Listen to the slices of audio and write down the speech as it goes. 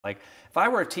Like if I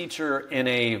were a teacher in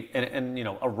a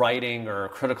writing or a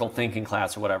critical thinking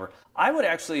class or whatever, I would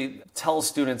actually tell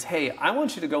students, hey, I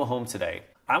want you to go home today.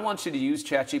 I want you to use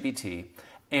ChatGPT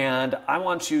and I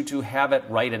want you to have it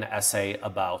write an essay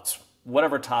about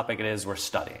whatever topic it is we're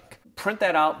studying. Print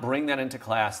that out, bring that into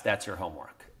class, that's your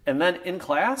homework. And then in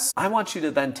class, I want you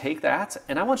to then take that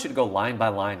and I want you to go line by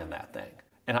line in that thing.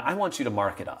 And I want you to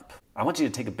mark it up. I want you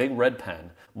to take a big red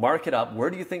pen, mark it up. Where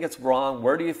do you think it's wrong?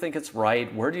 Where do you think it's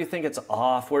right? Where do you think it's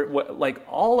off? Like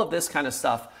all of this kind of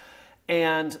stuff.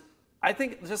 And I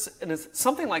think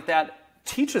something like that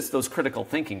teaches those critical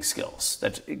thinking skills.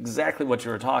 That's exactly what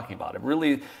you were talking about. It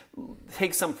really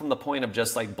takes them from the point of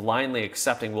just like blindly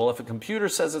accepting, well, if a computer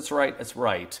says it's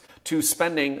right, to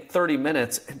spending 30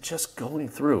 minutes and just going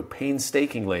through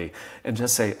painstakingly and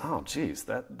just say, oh, geez,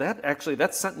 that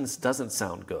sentence doesn't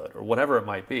sound good, or whatever it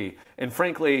might be. And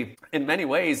frankly, in many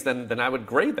ways, then I would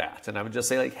grade that. And I would just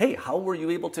say like, hey, how were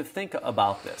you able to think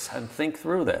about this and think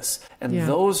through this? And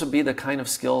those would be the kind of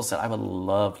skills that I would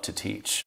love to teach.